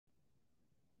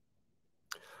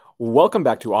Welcome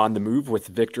back to On the Move with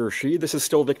Victor Shi. This is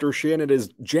still Victor Shi, and it is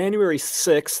January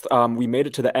 6th. We made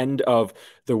it to the end of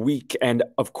the week. And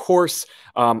of course,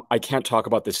 I can't talk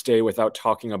about this day without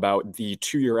talking about the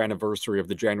 2-year anniversary of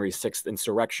the January 6th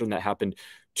insurrection that happened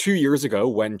 2 years ago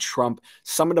when Trump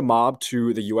summoned a mob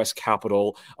to the U.S.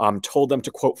 Capitol, told them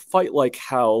to, quote, fight like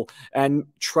hell and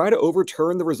try to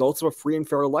overturn the results of a free and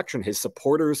fair election. His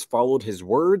supporters followed his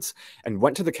words and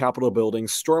went to the Capitol building,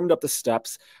 stormed up the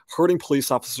steps, hurting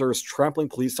police officers, trampling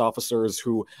police officers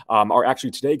who are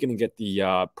actually today going to get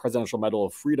the Presidential Medal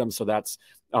of Freedom. So that's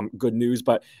good news.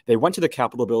 But they went to the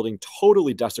Capitol building,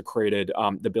 totally desecrated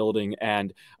the building,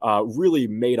 and really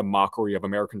made a mockery of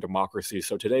American democracy.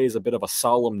 So today is a bit of a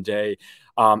solemn day.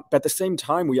 But at the same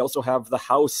time, we also have the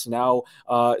House now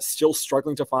still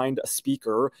struggling to find a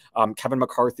speaker. Kevin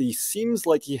McCarthy seems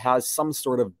like he has some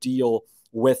sort of deal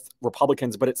with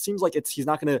Republicans, but it seems like he's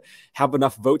not going to have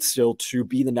enough votes still to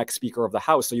be the next Speaker of the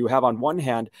House. So you have on one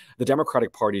hand the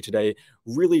Democratic Party today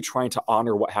really trying to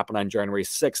honor what happened on January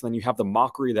 6th, and then you have the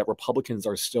mockery that Republicans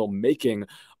are still making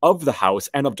of the House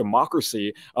and of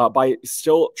democracy by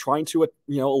still trying to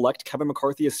elect Kevin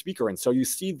McCarthy as Speaker. And so you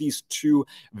see these two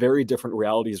very different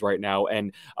realities right now,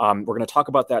 and we're going to talk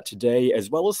about that today, as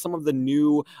well as some of the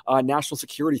new national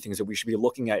security things that we should be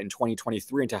looking at in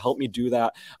 2023. And to help me do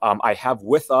that, I have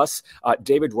with us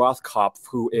David Rothkopf,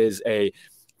 who is a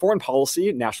foreign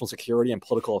policy, national security, and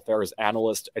political affairs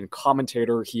analyst and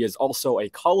commentator. He is also a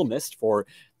columnist for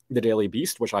the Daily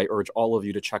Beast, which I urge all of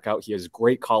you to check out. He has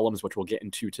great columns, which we'll get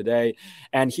into today.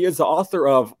 And he is the author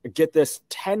of, get this,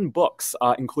 10 books,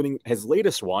 including his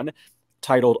latest one,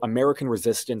 titled American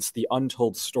Resistance, The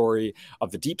Untold Story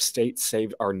of the Deep State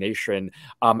Saved Our Nation.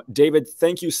 David,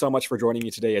 thank you so much for joining me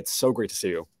today. It's so great to see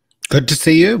you. Good to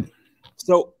see you.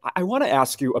 So I want to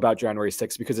ask you about January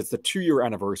 6th because it's the 2-year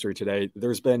anniversary today.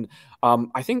 There's been,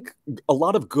 I think, a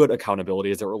lot of good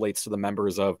accountability as it relates to the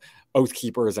members of Oath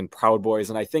Keepers and Proud Boys.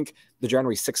 And I think the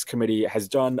January 6th committee has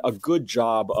done a good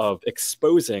job of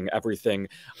exposing everything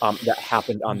that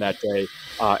happened on that day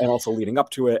and also leading up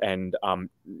to it and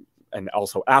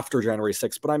also after January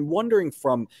 6th. But I'm wondering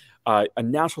from a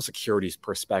national security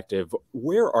perspective,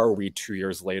 where are we 2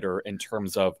 years later in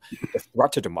terms of the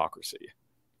threat to democracy?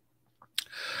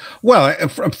 Well,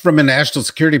 from a national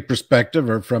security perspective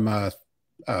or from a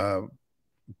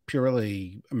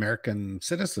purely American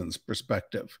citizens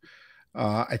perspective,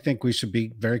 I think we should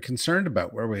be very concerned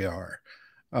about where we are.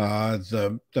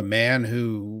 The man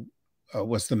who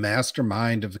was the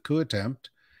mastermind of the coup attempt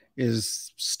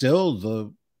is still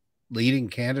the leading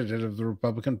candidate of the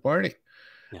Republican Party.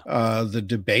 Yeah. The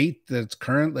debate that's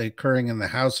currently occurring in the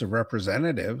House of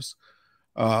Representatives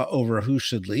over who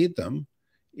should lead them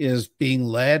is being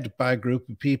led by a group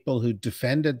of people who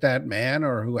defended that man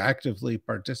or who actively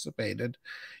participated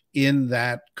in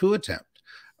that coup attempt.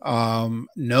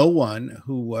 No one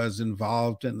who was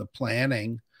involved in the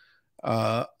planning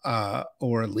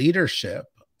or leadership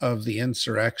of the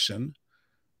insurrection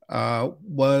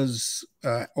was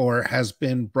or has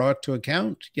been brought to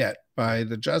account yet by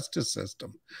the justice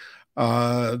system.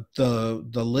 The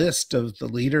list of the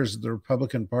leaders of the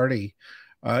Republican Party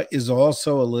is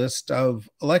also a list of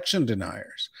election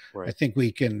deniers. Right. I think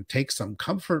we can take some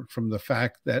comfort from the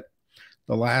fact that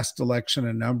the last election,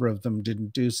 a number of them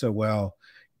didn't do so well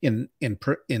in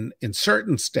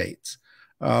certain states,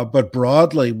 but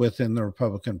broadly within the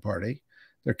Republican Party,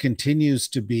 there continues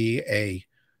to be a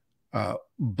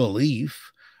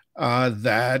belief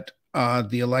that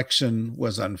the election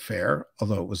was unfair,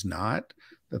 although it was not,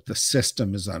 that the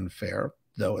system is unfair,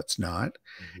 though it's not.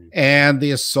 Mm-hmm. And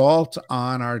the assault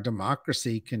on our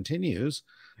democracy continues.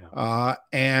 Yeah.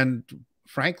 And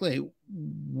frankly,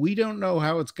 we don't know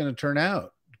how it's going to turn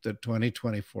out. The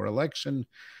 2024 election,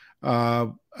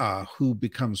 who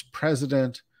becomes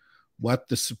president, what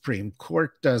the Supreme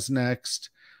Court does next,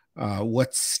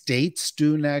 what states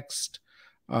do next.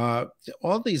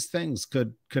 All these things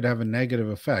could have a negative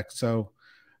effect. So,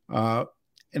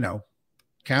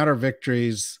 counter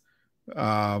victories,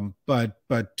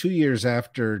 but 2 years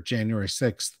after January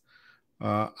 6th,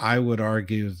 I would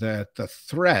argue that the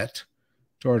threat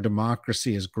to our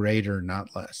democracy is greater,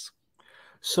 not less.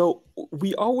 So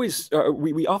we always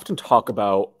we often talk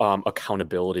about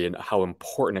accountability and how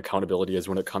important accountability is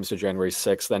when it comes to January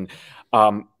 6th, and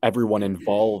everyone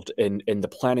involved in the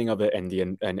planning of it and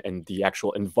the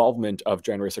actual involvement of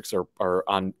January 6th are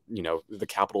on the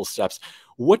Capitol steps.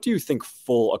 What do you think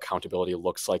full accountability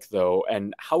looks like, though,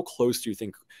 and how close do you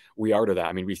think we are to that?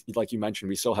 I mean, like you mentioned,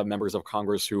 we still have members of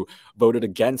Congress who voted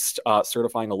against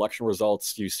certifying election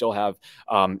results. You still have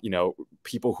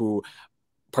people who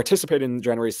participated in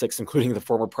January 6th, including the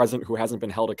former president who hasn't been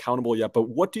held accountable yet. But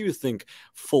what do you think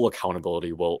full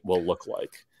accountability will look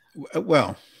like?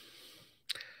 Well,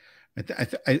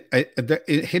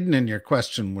 hidden in your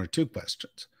question were two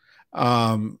questions,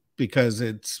 because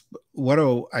it's what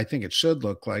do I think it should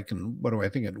look like, and what do I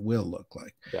think it will look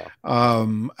like. Yeah.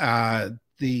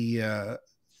 The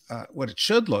What it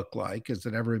should look like is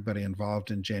that everybody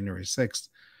involved in January 6th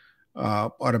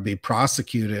ought to be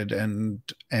prosecuted and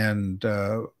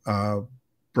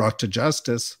brought to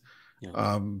justice,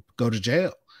 Yeah. go to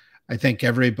jail. I think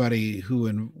everybody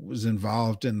who was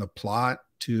involved in the plot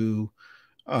to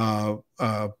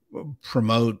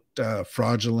promote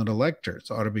fraudulent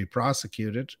electors ought to be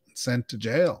prosecuted and sent to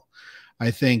jail. I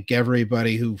think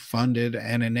everybody who funded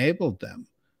and enabled them,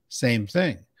 same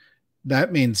thing.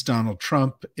 That means Donald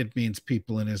Trump. It means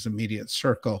people in his immediate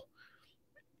circle.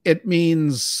 It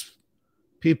means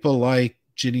people like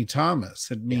Ginny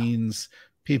Thomas. It Yeah. means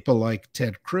people like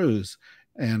Ted Cruz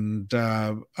and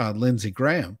Lindsey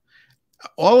Graham.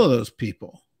 All of those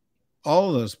people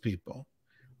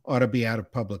ought to be out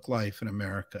of public life in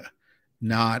America,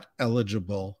 not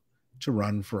eligible to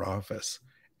run for office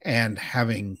and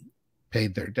having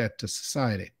paid their debt to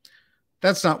society.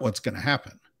 That's not what's going to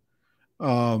happen.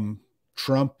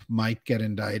 Trump might get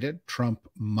indicted. Trump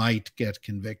might get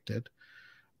convicted.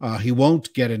 He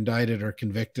won't get indicted or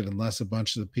convicted unless a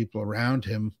bunch of the people around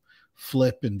him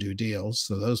flip and do deals.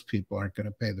 So those people aren't going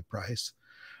to pay the price.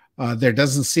 There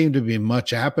doesn't seem to be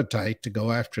much appetite to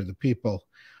go after the people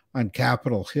on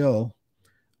Capitol Hill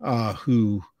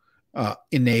who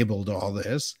enabled all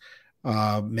this.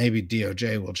 Maybe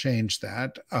DOJ will change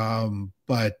that.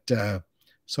 But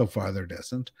so far there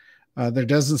doesn't. There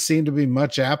doesn't seem to be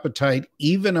much appetite,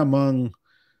 even among,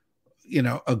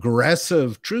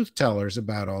 aggressive truth tellers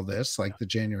about all this, like the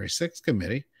January 6th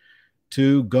committee,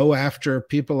 to go after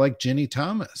people like Ginny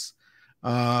Thomas,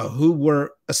 who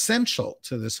were essential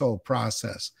to this whole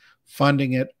process,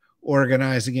 funding it,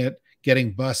 organizing it,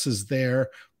 getting buses there,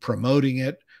 promoting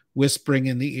it, whispering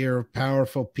in the ear of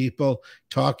powerful people,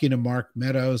 talking to Mark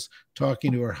Meadows,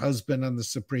 talking to her husband on the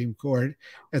Supreme Court,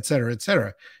 et cetera, et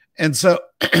cetera. And so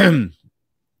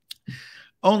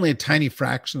only a tiny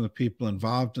fraction of the people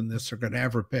involved in this are going to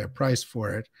ever pay a price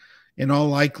for it. In all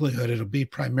likelihood, it'll be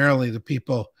primarily the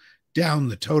people down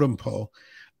the totem pole.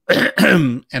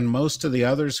 And most of the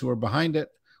others who are behind it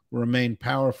will remain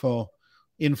powerful,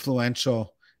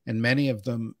 influential, and many of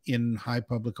them in high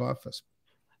public office.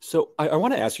 So I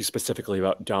want to ask you specifically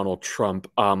about Donald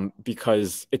Trump,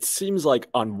 because it seems like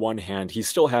on one hand, he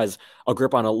still has a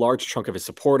grip on a large chunk of his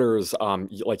supporters.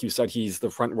 Like you said, he's the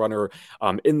front runner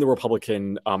in the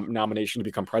Republican nomination to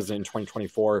become president in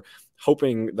 2024,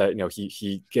 hoping that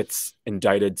he gets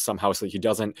indicted somehow so that he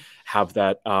doesn't have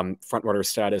that front runner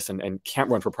status and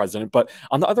can't run for president. But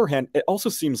on the other hand, it also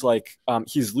seems like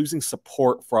he's losing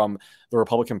support from the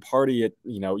Republican Party.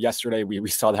 Yesterday we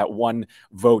saw that one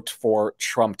vote for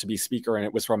Trump to be speaker, and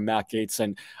it was from Matt Gaetz.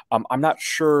 And I'm not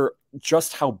sure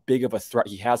just how big of a threat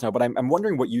he has now, but I'm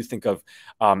wondering what you think of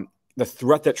the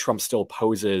threat that Trump still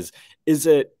poses. Is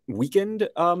it weakened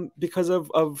because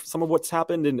of some of what's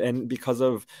happened and because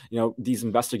of these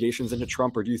investigations into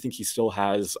Trump, or do you think he still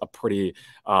has a pretty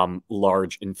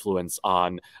large influence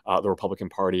on the Republican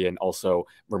Party and also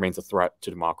remains a threat to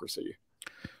democracy?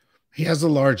 He has a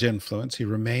large influence. He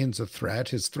remains a threat.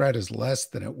 His threat is less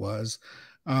than it was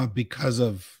because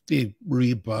of the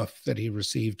rebuff that he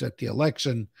received at the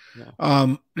election.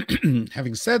 Yeah.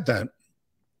 Having said that,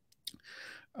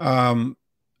 I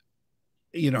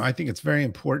think it's very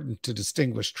important to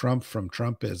distinguish Trump from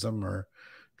Trumpism, or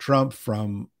Trump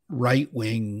from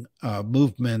right-wing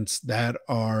movements that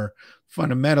are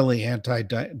fundamentally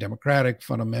anti-democratic,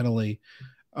 fundamentally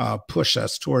push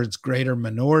us towards greater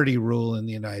minority rule in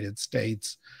the United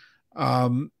States,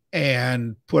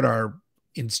 and put our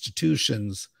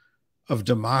institutions of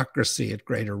democracy at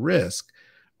greater risk.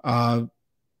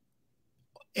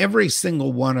 Every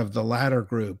single one of the latter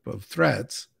group of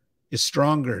threats is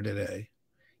stronger today,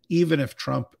 even if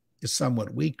Trump is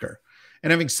somewhat weaker.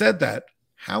 And having said that,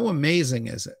 how amazing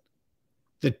is it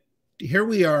that here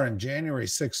we are in January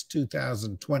 6,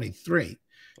 2023,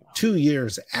 2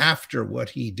 years after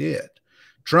what he did.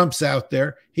 Trump's out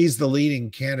there. He's the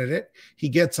leading candidate. He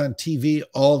gets on TV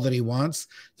all that he wants.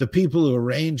 The people who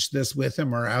arranged this with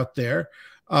him are out there.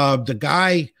 The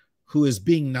guy who is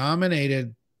being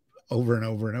nominated over and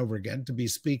over and over again to be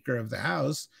Speaker of the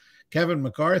House, Kevin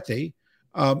McCarthy,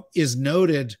 is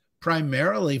noted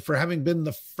primarily for having been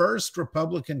the first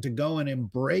Republican to go and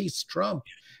embrace Trump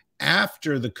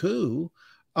after the coup.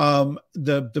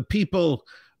 The people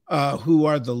who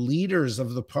are the leaders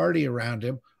of the party around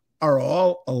him are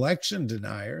all election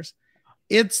deniers,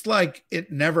 it's like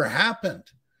it never happened.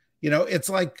 It's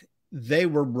like they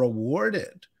were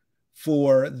rewarded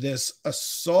for this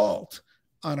assault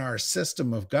on our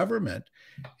system of government.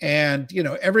 And,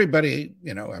 everybody,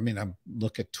 I mean, I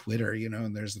look at Twitter,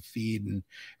 and there's a feed, and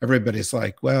everybody's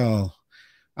like, well,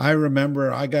 I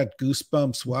remember I got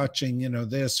goosebumps watching,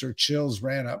 this, or chills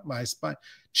ran up my spine.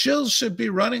 Chills should be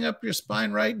running up your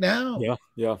spine right now,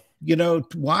 Yeah, yeah.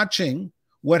 watching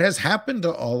what has happened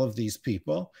to all of these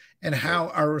people and how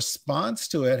our response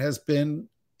to it has been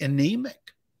anemic.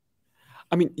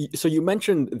 I mean, so you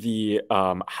mentioned the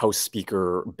House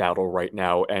Speaker battle right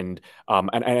now, and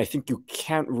I think you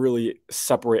can't really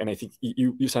separate. And I think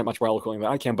you said it much more eloquently than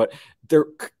I can. But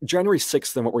January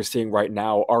 6th and what we're seeing right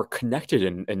now are connected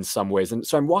in some ways. And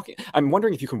so I'm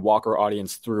wondering if you can walk our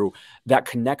audience through that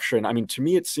connection. I mean, to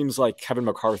me, it seems like Kevin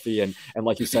McCarthy and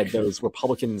like you said, those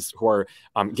Republicans who are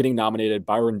getting nominated.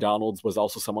 Byron Donalds was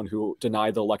also someone who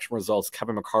denied the election results.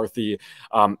 Kevin McCarthy,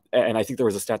 and I think there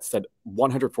was a stat that said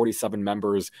 147 members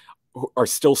who are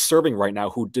still serving right now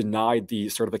who denied the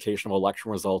certification of election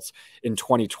results in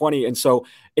 2020. And so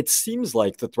it seems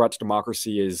like the threat to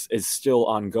democracy is still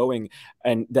ongoing,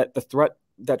 and that the threat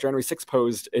that January 6th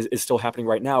posed is still happening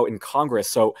right now in Congress.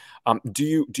 So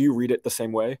do you read it the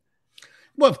same way?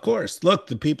 Well, of course. Look,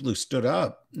 the people who stood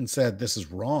up and said this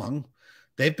is wrong,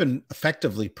 they've been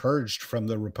effectively purged from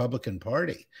the Republican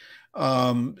Party.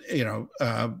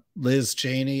 Liz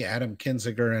Cheney, Adam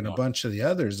Kinzinger, and a bunch of the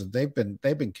others, they've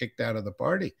been kicked out of the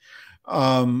party.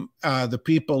 The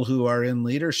people who are in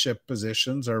leadership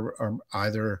positions are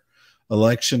either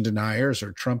election deniers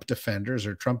or Trump defenders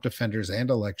and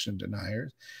election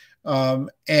deniers. I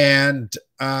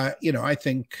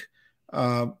think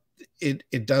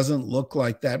it doesn't look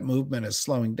like that movement is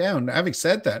slowing down. Having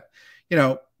said that,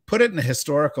 put it in a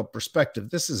historical perspective.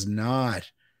 This is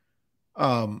not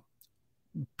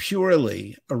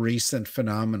purely a recent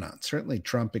phenomenon. Certainly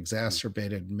Trump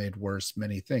exacerbated and made worse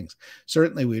many things.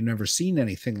 Certainly we've never seen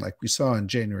anything like we saw on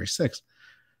January 6th.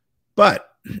 But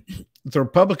the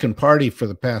Republican Party for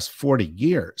the past 40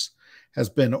 years has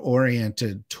been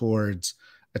oriented towards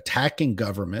attacking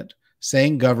government,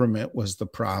 saying government was the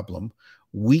problem,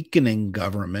 weakening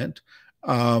government.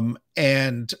 That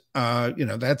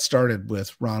started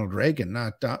with Ronald Reagan,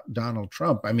 not Donald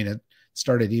Trump. I mean, it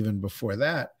started even before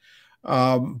that.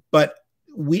 But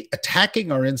we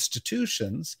attacking our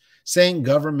institutions, saying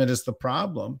government is the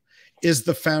problem, is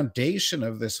the foundation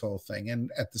of this whole thing.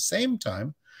 And at the same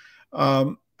time,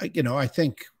 I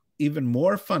think even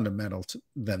more fundamental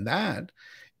than that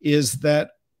is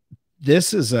that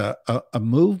this is a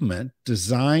movement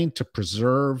designed to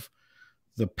preserve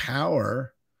the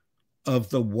power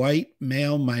of the white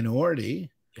male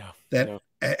minority that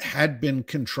had been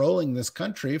controlling this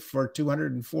country for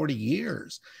 240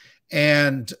 years.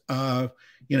 And,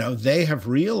 they have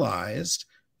realized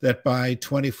that by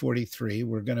 2043,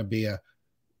 we're going to be a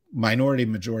minority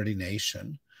majority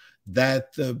nation,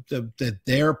 that that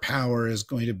their power is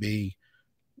going to be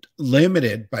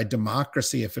limited by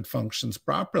democracy if it functions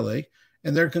properly.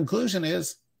 And their conclusion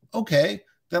is, okay,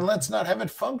 then let's not have it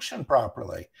function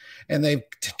properly. And they've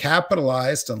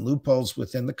capitalized on loopholes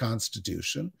within the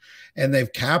Constitution, and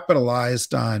they've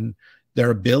capitalized on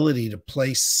their ability to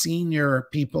place senior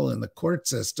people in the court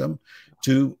system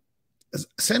to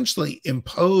essentially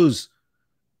impose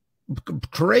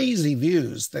crazy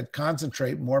views that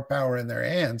concentrate more power in their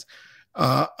hands,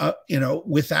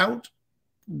 without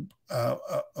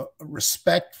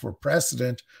respect for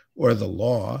precedent or the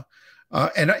law.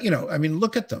 Look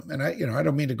at them. And I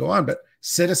don't mean to go on, but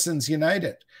Citizens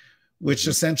United, which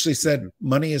essentially said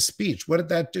money is speech. What did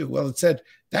that do? Well, it said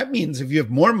that means if you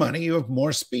have more money, you have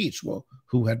more speech. Well,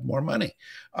 who had more money?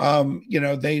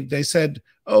 They said,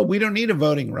 oh, we don't need a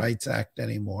Voting Rights Act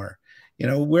anymore.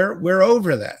 We're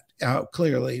over that.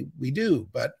 Clearly we do,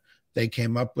 but they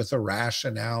came up with a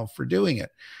rationale for doing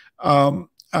it. And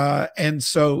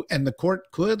the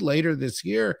court could later this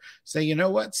year say, you know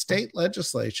what, state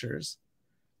legislatures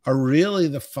are really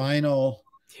the final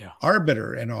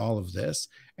arbiter in all of this,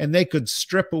 and they could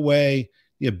strip away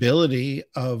the ability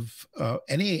of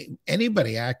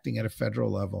anybody acting at a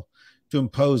federal level to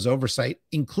impose oversight,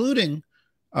 including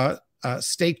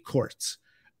state courts.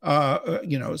 A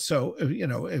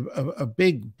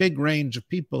big range of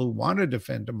people who want to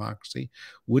defend democracy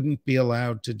wouldn't be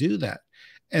allowed to do that.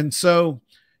 And so,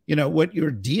 what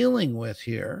you're dealing with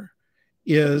here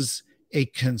is a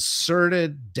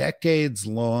concerted,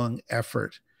 decades-long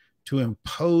effort to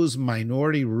impose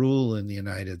minority rule in the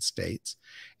United States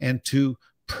and to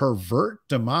pervert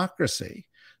democracy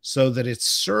so that it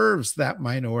serves that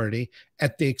minority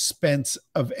at the expense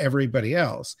of everybody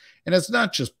else. And it's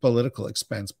not just political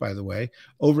expense, by the way.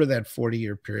 Over that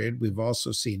 40-year period, we've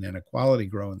also seen inequality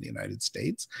grow in the United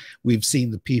States. We've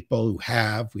seen the people who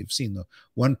have, we've seen the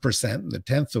 1% and the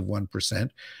tenth of 1%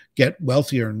 get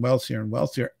wealthier and wealthier and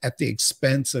wealthier at the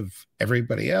expense of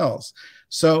everybody else.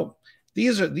 So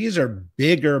these are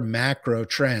bigger macro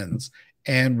trends,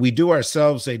 and we do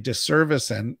ourselves a disservice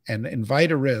and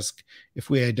invite a risk if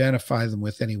we identify them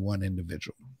with any one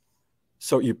individual.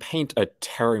 So you paint a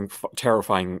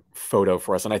terrifying photo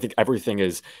for us, and I think everything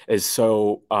is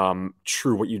so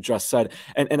true what you just said.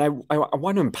 And I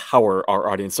want to empower our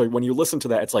audience. So when you listen to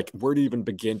that, it's like, where do you even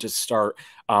begin to start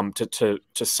to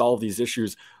solve these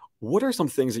issues? What are some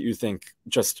things that you think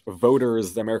just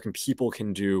voters, the American people,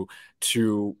 can do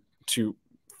to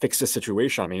fix this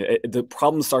situation? I mean, the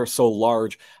problems are so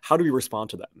large. How do we respond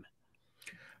to them?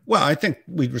 Well, I think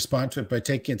we'd respond to it by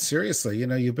taking it seriously. You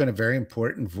know, you've been a very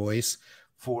important voice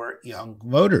for young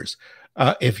voters.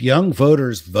 If young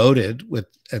voters voted with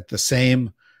at the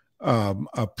same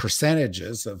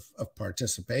percentages of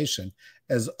participation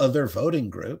as other voting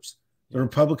groups, the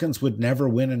Republicans would never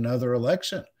win another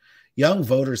election. Young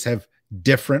voters have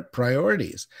different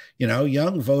priorities. You know,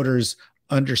 young voters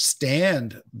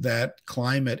understand that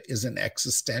climate is an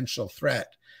existential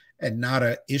threat and not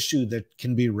an issue that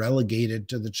can be relegated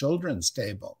to the children's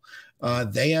table.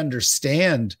 They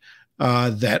understand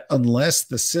that unless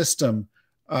the system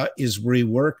is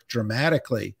reworked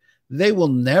dramatically, they will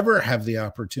never have the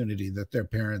opportunity that their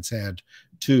parents had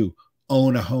to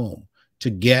own a home, to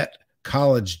get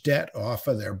college debt off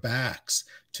of their backs,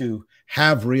 to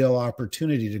have real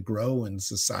opportunity to grow in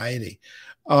society.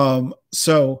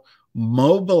 So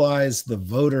mobilize the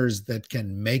voters that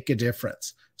can make a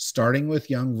difference, starting with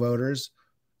young voters,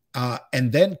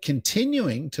 and then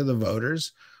continuing to the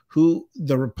voters who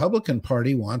the Republican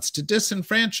Party wants to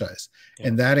disenfranchise. Yeah.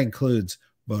 And that includes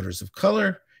voters of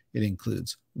color, it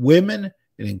includes women,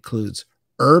 it includes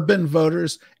urban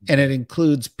voters, and it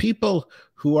includes people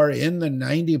who are in the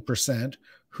 90%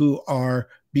 who are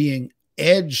being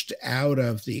edged out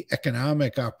of the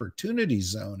economic opportunity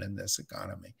zone in this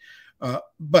economy.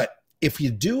 But if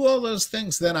you do all those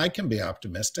things, then I can be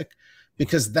optimistic,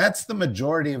 because that's the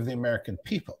majority of the American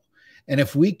people. And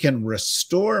if we can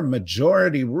restore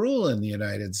majority rule in the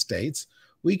United States,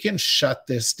 we can shut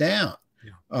this down.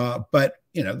 Yeah. But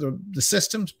you know, the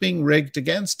system's being rigged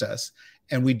against us,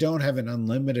 and we don't have an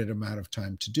unlimited amount of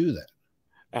time to do that.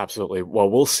 Absolutely. Well,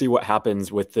 we'll see what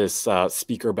happens with this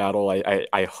speaker battle.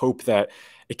 I hope that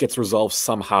it gets resolved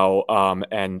somehow,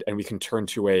 and we can turn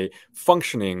to a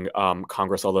functioning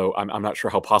Congress, although I'm not sure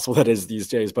how possible that is these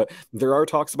days. But there are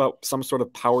talks about some sort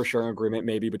of power sharing agreement,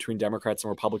 maybe between Democrats and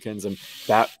Republicans, and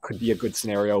that could be a good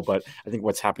scenario. But I think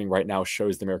what's happening right now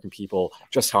shows the American people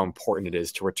just how important it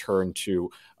is to return to,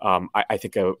 I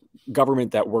think, a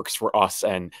government that works for us,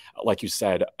 and like you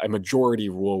said, a majority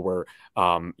rule where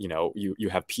you know, you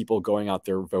have people going out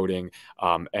there voting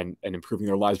and improving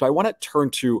their lives. But I want to turn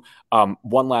to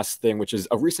one last thing, which is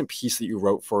a recent piece that you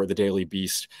wrote for the Daily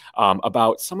Beast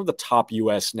about some of the top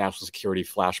U.S. national security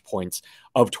flashpoints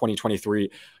of 2023.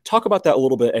 Talk about that a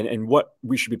little bit, and what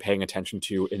we should be paying attention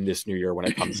to in this new year when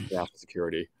it comes to national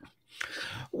security.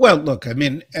 Well, look, I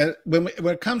mean, when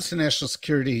it comes to national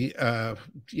security,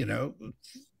 you know,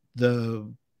 the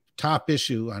top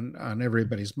issue on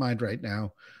everybody's mind right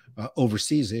now,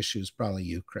 overseas issues, probably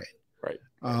Ukraine. Right.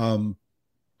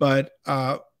 But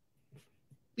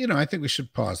you know, I think we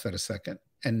should pause that a second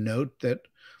and note that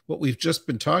what we've just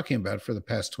been talking about for the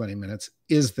past 20 minutes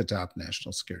is the top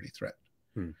national security threat.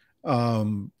 You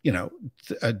know,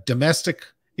 domestic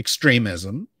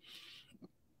extremism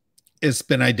has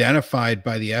been identified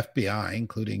by the FBI,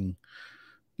 including,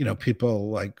 you know, people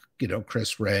like, you know,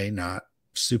 Chris Wray, not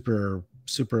super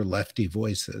lefty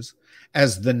voices,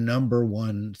 as the number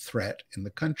one threat in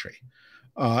the country.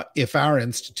 If our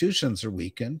institutions are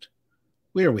weakened,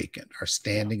 we are weakened. Our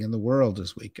standing in the world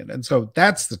is weakened. And so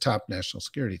that's the top national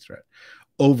security threat.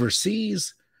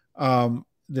 Overseas,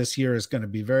 this year is going to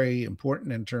be very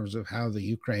important in terms of how the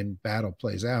Ukraine battle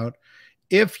plays out.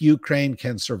 If Ukraine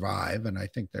can survive, and I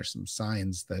think there's some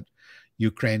signs that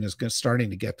Ukraine is starting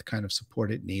to get the kind of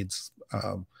support it needs,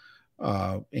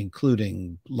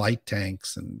 including light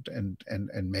tanks and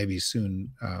maybe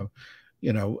soon,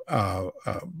 you know,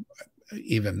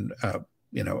 even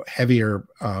you know, heavier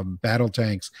battle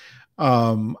tanks,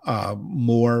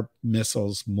 more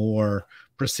missiles, more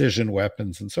precision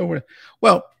weapons, and so forth.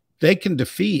 Well, they can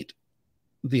defeat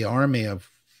the army of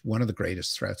one of the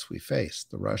greatest threats we face,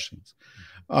 the Russians.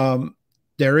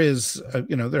 there is,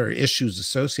 there are issues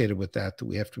associated with that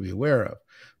we have to be aware of.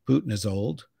 Putin is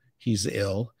old, he's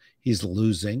ill, he's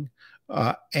losing,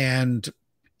 and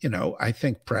I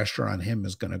think pressure on him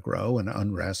is going to grow, and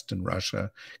unrest in Russia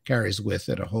carries with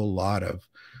it a whole lot of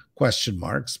question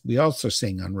marks. We also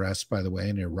seeing unrest, by the way,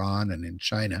 in Iran and in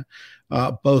China.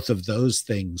 Both of those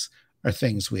things are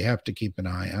things we have to keep an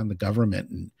eye on. The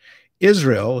government in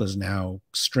Israel is now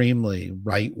extremely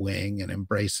right wing and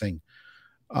embracing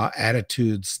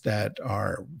attitudes that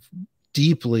are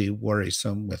deeply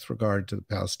worrisome with regard to the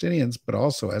Palestinians, but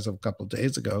also, as of a couple of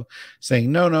days ago, saying,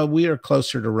 no, we are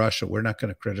closer to Russia. We're not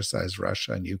going to criticize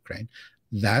Russia and Ukraine.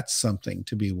 That's something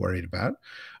to be worried about.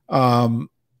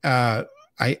 I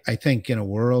think in a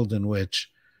world in which,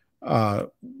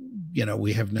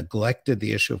 we have neglected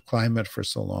the issue of climate for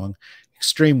so long,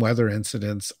 extreme weather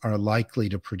incidents are likely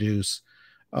to produce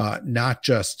not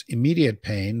just immediate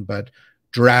pain, but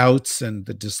droughts and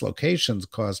the dislocations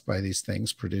caused by these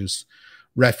things produce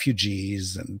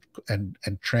refugees and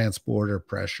transporter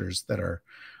pressures that are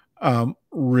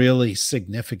really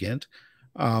significant.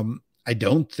 I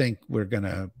don't think we're going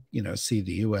to, see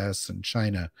the U.S. and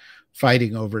China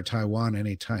fighting over Taiwan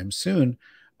anytime soon.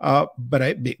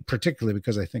 But particularly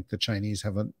because I think the Chinese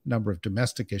have a number of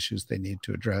domestic issues they need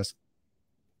to address.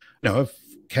 If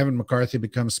Kevin McCarthy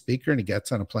becomes speaker and he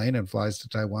gets on a plane and flies to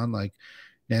Taiwan like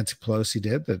Nancy Pelosi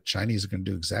did, the Chinese are going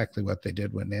to do exactly what they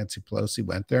did when Nancy Pelosi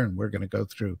went there, and we're going to go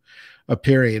through a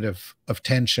period of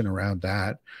tension around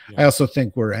that. Yeah. I also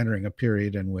think we're entering a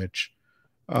period in which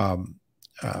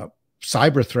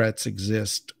cyber threats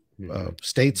exist,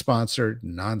 state-sponsored,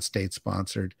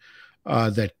 non-state-sponsored,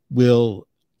 that will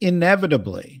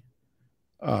inevitably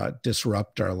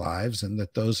disrupt our lives, and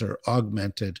that those are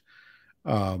augmented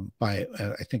by,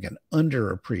 I think, an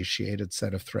underappreciated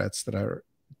set of threats that are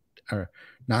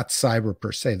not cyber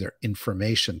per se. They're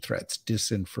information threats,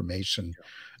 disinformation,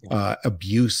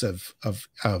 abuse of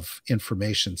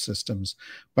information systems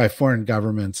by foreign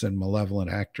governments and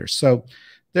malevolent actors. So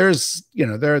there's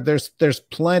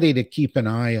plenty to keep an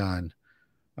eye on.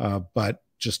 But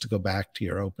just to go back to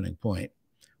your opening point,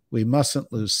 we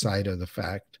mustn't lose sight of the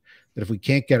fact that if we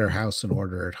can't get our house in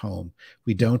order at home,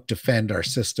 we don't defend our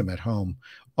system at home,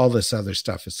 all this other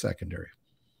stuff is secondary.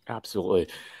 Absolutely.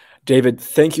 David,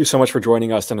 thank you so much for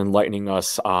joining us and enlightening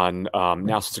us on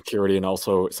national security and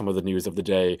also some of the news of the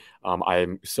day.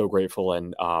 I'm so grateful,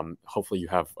 and hopefully you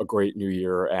have a great new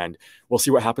year, and we'll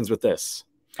see what happens with this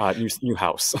new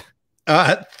house.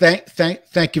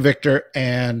 Thank you, Victor,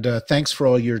 and thanks for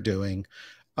all you're doing.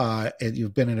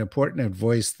 You've been an important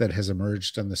voice that has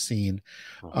emerged on the scene,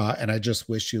 and I just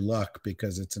wish you luck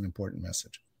because it's an important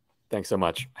message. Thanks so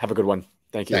much. Have a good one.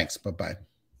 Thank you. Thanks. Bye-bye.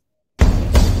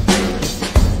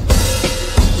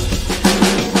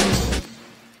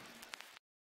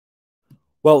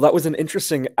 Well, that was an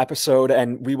interesting episode,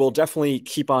 and we will definitely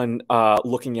keep on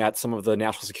looking at some of the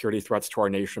national security threats to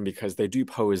our nation because they do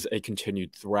pose a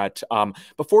continued threat.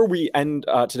 Before we end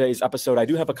today's episode, I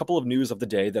do have a couple of news of the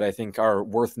day that I think are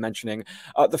worth mentioning.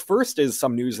 The first is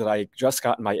some news that I just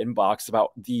got in my inbox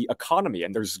about the economy,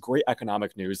 and there's great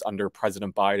economic news under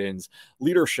President Biden's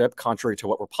leadership, contrary to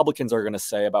what Republicans are going to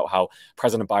say about how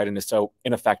President Biden is so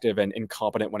ineffective and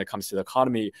incompetent when it comes to the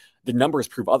economy. The numbers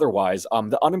prove otherwise.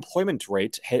 The unemployment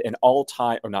rate hit an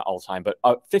all-time, or not all-time, but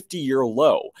a 50-year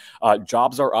low.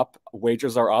 Jobs are up,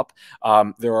 wages are up.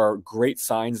 There are great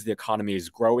signs the economy is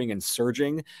growing and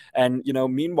surging. And,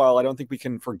 meanwhile, I don't think we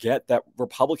can forget that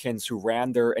Republicans who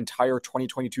ran their entire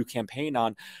 2022 campaign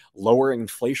on lowering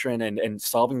inflation and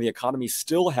solving the economy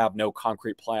still have no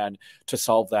concrete plan to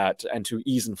solve that and to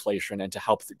ease inflation and to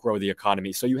help grow the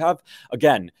economy. So you have,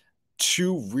 again,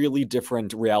 two really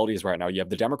different realities right now. You have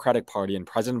the Democratic Party and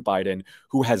President Biden,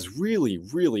 who has really,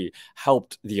 really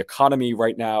helped the economy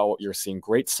right now. You're seeing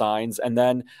great signs. And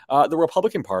then the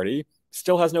Republican Party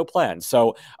still has no plan.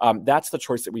 So that's the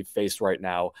choice that we've faced right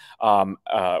now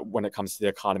when it comes to the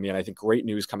economy. And I think great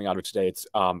news coming out of today. It's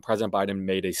President Biden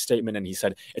made a statement and he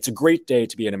said, it's a great day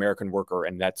to be an American worker.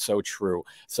 And that's so true.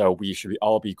 So we should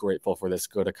all be grateful for this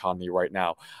good economy right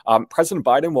now. President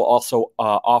Biden will also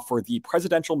offer the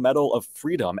Presidential Medal of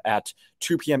Freedom at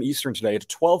 2 p.m. Eastern today to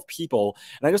 12 people.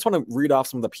 And I just want to read off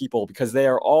some of the people because they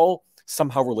are all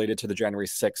somehow related to the January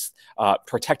 6th,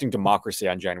 protecting democracy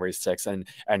on January 6th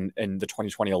and the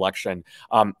 2020 election.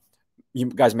 You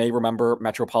guys may remember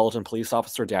Metropolitan Police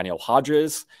Officer Daniel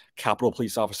Hodges, Capitol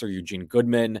Police Officer Eugene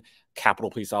Goodman, Capitol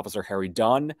Police Officer Harry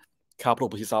Dunn, Capitol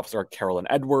Police Officer Carolyn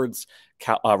Edwards,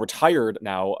 retired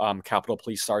now Capitol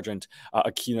Police Sergeant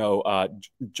Aquino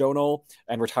Jonal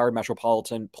and retired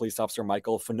Metropolitan Police Officer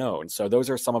Michael Fanone. So those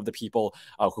are some of the people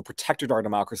who protected our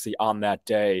democracy on that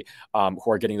day,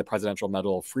 who are getting the Presidential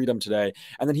Medal of Freedom today.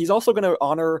 And then he's also going to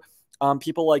honor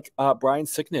people like Brian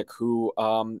Sicknick, who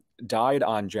died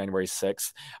on January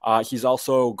 6th. He's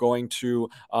also going to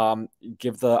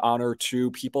give the honor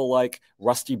to people like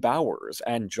Rusty Bowers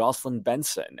and Jocelyn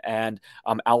Benson and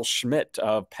Al Schmidt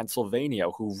of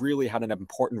Pennsylvania, who really had an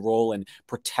important role in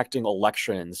protecting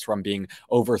elections from being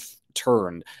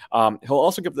overturned. He'll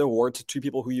also give the award to two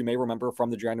people who you may remember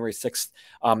from the January 6th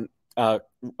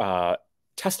uh,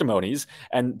 testimonies,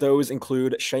 and those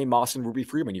include Shay Moss and Ruby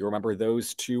Freeman. You remember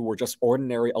those two were just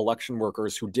ordinary election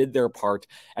workers who did their part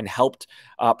and helped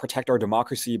protect our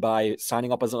democracy by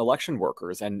signing up as election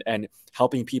workers and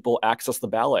helping people access the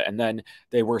ballot. And then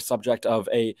they were subject of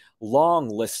a long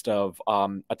list of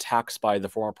attacks by the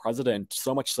former president,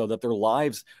 so much so that their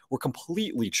lives were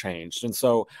completely changed. And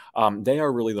so they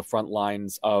are really the front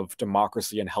lines of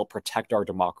democracy and help protect our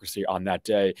democracy on that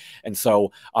day. And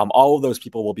so all of those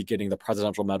people will be getting the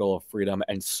Presidential Medal of Freedom,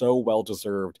 and so well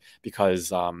deserved,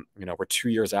 because we're 2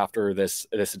 years after this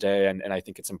day, and I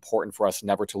think it's important for us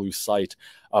never to lose sight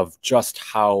of just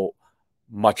how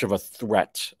much of a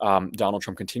threat Donald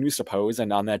Trump continues to pose.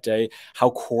 And on that day, how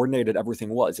coordinated everything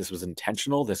was. This was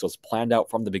intentional. This was planned out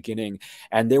from the beginning.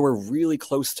 And they were really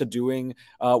close to doing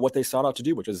what they sought out to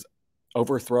do, which is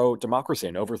overthrow democracy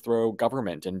and overthrow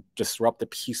government and disrupt the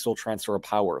peaceful transfer of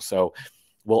power. So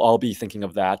we'll all be thinking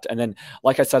of that. And then,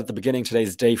 like I said at the beginning,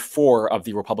 today's day 4 of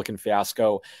the Republican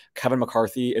fiasco. Kevin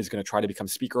McCarthy is going to try to become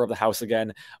Speaker of the House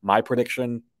again. My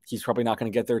prediction, he's probably not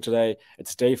going to get there today.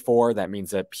 It's day 4. That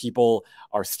means that people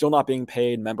are still not being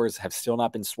paid. Members have still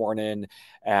not been sworn in.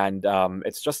 And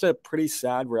it's just a pretty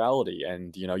sad reality.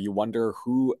 And, you wonder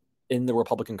who in the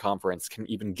Republican conference can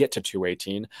even get to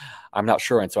 218. I'm not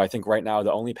sure. And so I think right now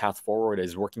the only path forward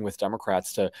is working with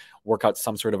Democrats to work out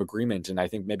some sort of agreement. And I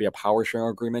think maybe a power sharing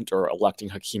agreement or electing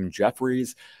Hakeem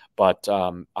Jeffries. But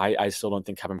I still don't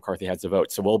think Kevin McCarthy has the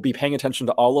vote. So we'll be paying attention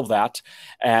to all of that.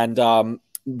 And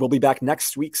we'll be back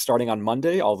next week, starting on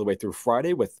Monday, all the way through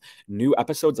Friday, with new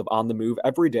episodes of On the Move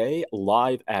every day,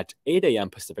 live at 8 a.m.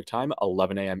 Pacific time,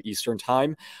 11 a.m. Eastern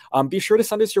time. Be sure to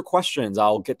send us your questions.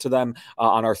 I'll get to them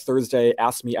on our Thursday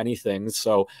Ask Me Anything.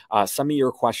 So send me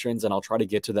your questions, and I'll try to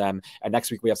get to them. And next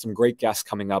week, we have some great guests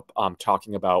coming up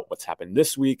talking about what's happened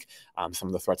this week, some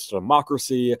of the threats to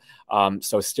democracy.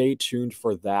 So stay tuned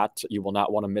for that. You will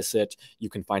not want to miss it.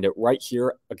 You can find it right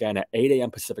here, again, at 8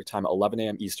 a.m. Pacific time, 11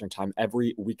 a.m. Eastern time,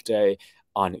 every weekday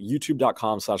on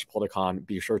youtube.com/Politicon.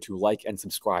 Be sure to like and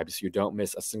subscribe so you don't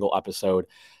miss a single episode.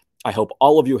 I hope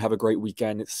all of you have a great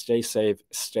weekend. Stay safe,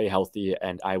 stay healthy,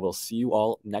 and I will see you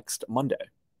all next Monday.